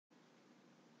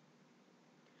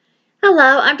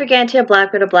Hello, I'm Brigantia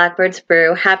Blackbird of Blackbird's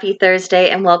Brew. Happy Thursday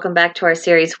and welcome back to our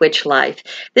series Witch Life.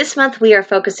 This month we are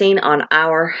focusing on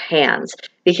our hands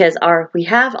because we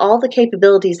have all the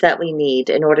capabilities that we need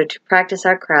in order to practice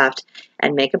our craft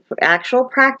and make an actual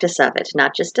practice of it,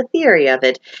 not just a theory of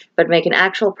it, but make an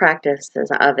actual practice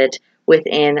of it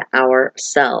within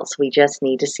ourselves. We just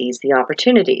need to seize the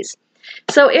opportunities.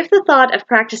 So if the thought of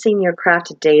practicing your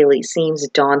craft daily seems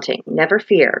daunting, never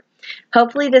fear.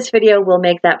 Hopefully this video will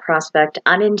make that prospect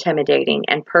unintimidating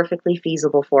and perfectly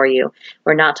feasible for you.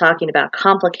 We're not talking about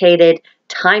complicated,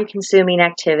 time-consuming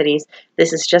activities.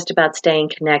 This is just about staying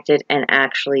connected and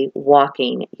actually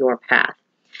walking your path.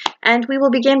 And we will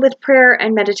begin with prayer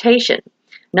and meditation.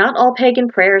 Not all pagan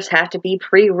prayers have to be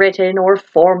pre-written or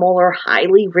formal or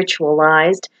highly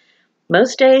ritualized.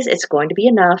 Most days it's going to be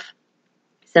enough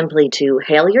simply to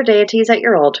hail your deities at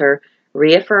your altar,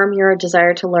 reaffirm your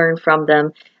desire to learn from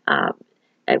them,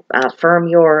 affirm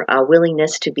your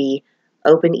willingness to be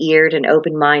open-eared and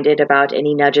open-minded about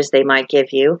any nudges they might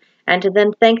give you, and to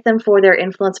then thank them for their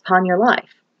influence upon your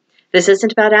life. This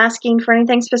isn't about asking for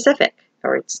anything specific,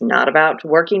 or it's not about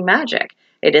working magic.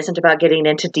 It isn't about getting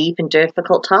into deep and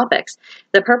difficult topics.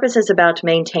 The purpose is about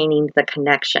maintaining the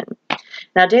connection.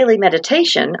 Now, daily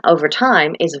meditation over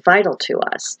time is vital to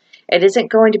us. It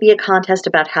isn't going to be a contest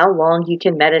about how long you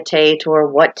can meditate or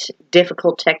what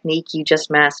difficult technique you just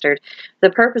mastered. The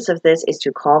purpose of this is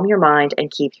to calm your mind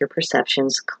and keep your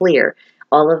perceptions clear.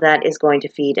 All of that is going to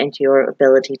feed into your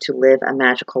ability to live a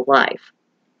magical life.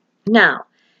 Now,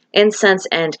 incense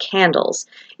and candles.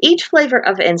 Each flavor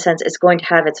of incense is going to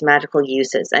have its magical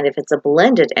uses, and if it's a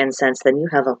blended incense, then you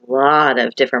have a lot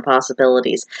of different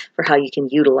possibilities for how you can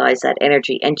utilize that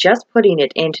energy, and just putting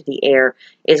it into the air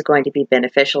is going to be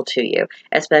beneficial to you,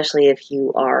 especially if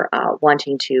you are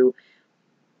wanting to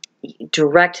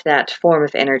direct that form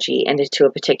of energy into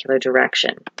a particular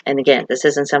direction. And again, this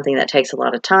isn't something that takes a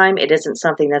lot of time. It isn't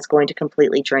something that's going to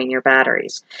completely drain your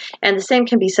batteries. And the same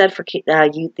can be said for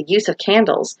the use of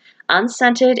candles.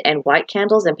 Unscented and white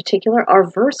candles in particular are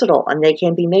versatile, and they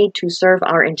can be made to serve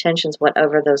our intentions,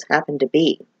 whatever those happen to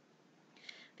be.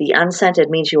 The unscented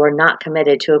means you are not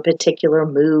committed to a particular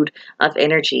mood of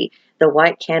energy. The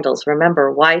white candles,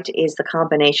 remember, white is the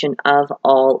combination of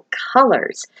all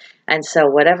colors. And so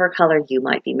whatever color you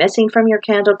might be missing from your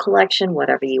candle collection,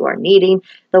 whatever you are needing,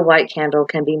 the white candle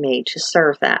can be made to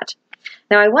serve that.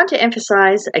 Now, I want to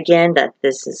emphasize again that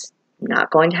this is not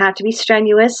going to have to be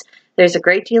strenuous. There's a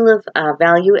great deal of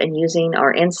value in using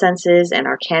our incenses and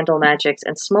our candle magics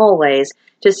in small ways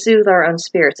to soothe our own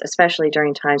spirits, especially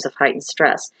during times of heightened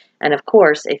stress. And of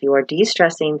course, if you are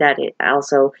de-stressing, that it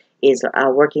also is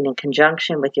working in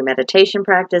conjunction with your meditation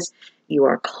practice. You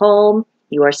are calm,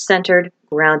 you are centered,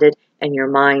 grounded, and your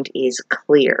mind is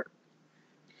clear.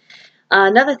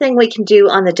 Another thing we can do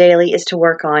on the daily is to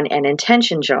work on an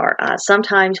intention jar.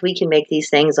 Sometimes we can make these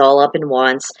things all up in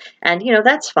once, and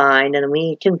that's fine, and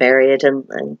we can bury it, and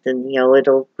then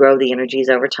it'll grow the energies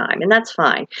over time, and that's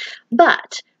fine.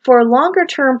 But for a longer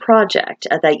term project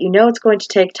that it's going to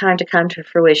take time to come to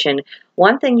fruition,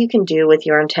 one thing you can do with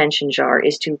your intention jar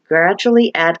is to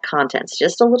gradually add contents,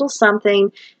 just a little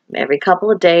something every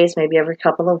couple of days, maybe every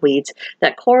couple of weeks,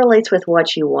 that correlates with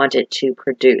what you want it to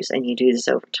produce. And you do this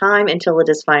over time until it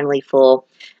is finally full.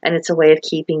 And it's a way of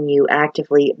keeping you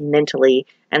actively, mentally,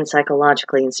 and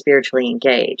psychologically and spiritually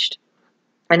engaged.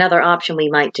 Another option we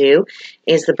might do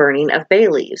is the burning of bay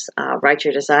leaves. Write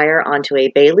your desire onto a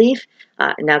bay leaf.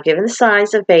 Now, given the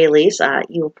size of bay leaves,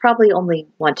 you'll probably only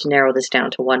want to narrow this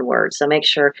down to one word. So make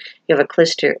sure you have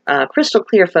a crystal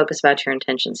clear focus about your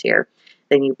intentions here.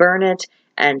 Then you burn it,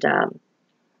 and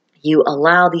you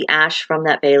allow the ash from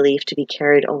that bay leaf to be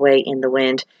carried away in the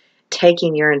wind,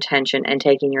 taking your intention and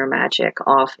taking your magic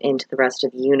off into the rest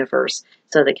of the universe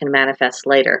so that it can manifest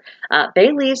later.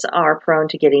 Bay leaves are prone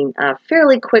to getting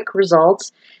fairly quick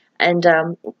results, and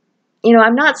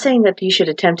I'm not saying that you should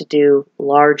attempt to do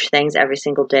large things every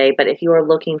single day, but if you are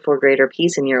looking for greater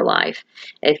peace in your life,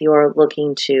 if you are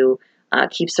looking to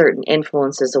keep certain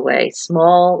influences away,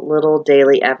 small little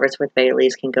daily efforts with bay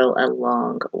leaves can go a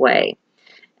long way.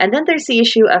 And then there's the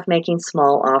issue of making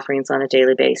small offerings on a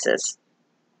daily basis.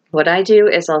 What I do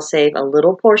is I'll save a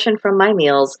little portion from my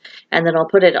meals, and then I'll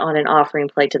put it on an offering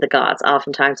plate to the gods.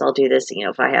 Oftentimes I'll do this,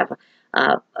 if I have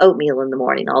oatmeal in the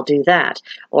morning, I'll do that.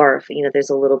 Or if, there's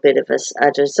a little bit of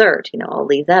a dessert, I'll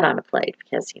leave that on a plate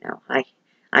because,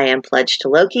 I am pledged to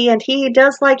Loki, and he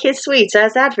does like his sweets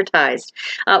as advertised.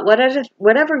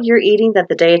 Whatever you're eating that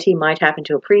the deity might happen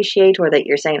to appreciate, or that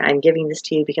you're saying, I'm giving this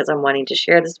to you because I'm wanting to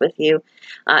share this with you,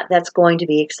 that's going to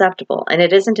be acceptable. And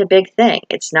it isn't a big thing.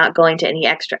 It's not going to any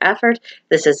extra effort.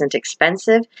 This isn't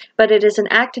expensive, but it is an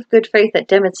act of good faith that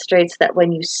demonstrates that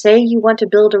when you say you want to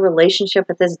build a relationship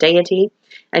with this deity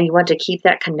and you want to keep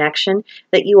that connection,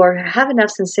 that you have enough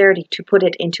sincerity to put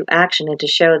it into action and to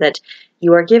show that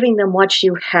you are giving them what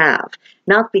you have,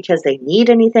 not because they need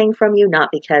anything from you, not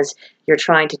because you're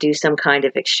trying to do some kind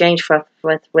of exchange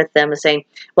with them and saying,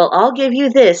 well, I'll give you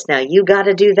this, now you got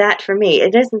to do that for me.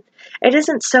 It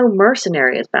isn't so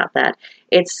mercenary about that.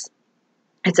 It's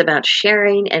about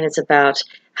sharing, and it's about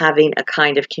having a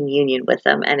kind of communion with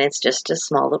them, and it's just a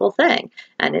small little thing,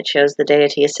 and it shows the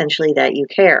deity essentially that you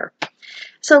care.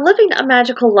 So living a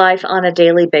magical life on a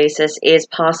daily basis is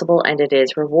possible, and it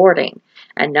is rewarding.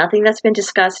 And nothing that's been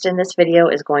discussed in this video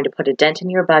is going to put a dent in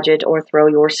your budget or throw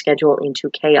your schedule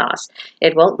into chaos.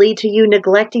 It won't lead to you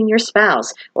neglecting your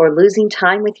spouse or losing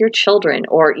time with your children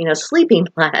or, sleeping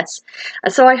less.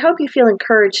 So I hope you feel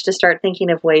encouraged to start thinking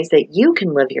of ways that you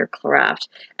can live your craft,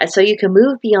 so you can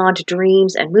move beyond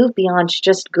dreams and move beyond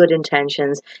just good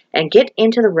intentions and get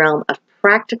into the realm of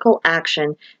practical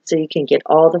action so you can get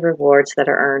all the rewards that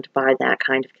are earned by that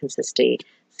kind of consistency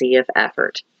of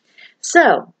effort.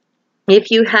 So, if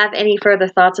you have any further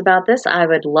thoughts about this, I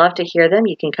would love to hear them.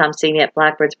 You can come see me at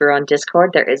Blackbird's Brew on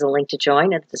Discord. There is a link to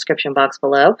join in the description box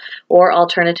below. Or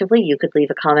alternatively, you could leave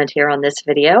a comment here on this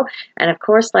video. And of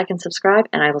course, like and subscribe,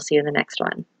 and I will see you in the next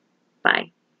one.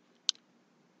 Bye.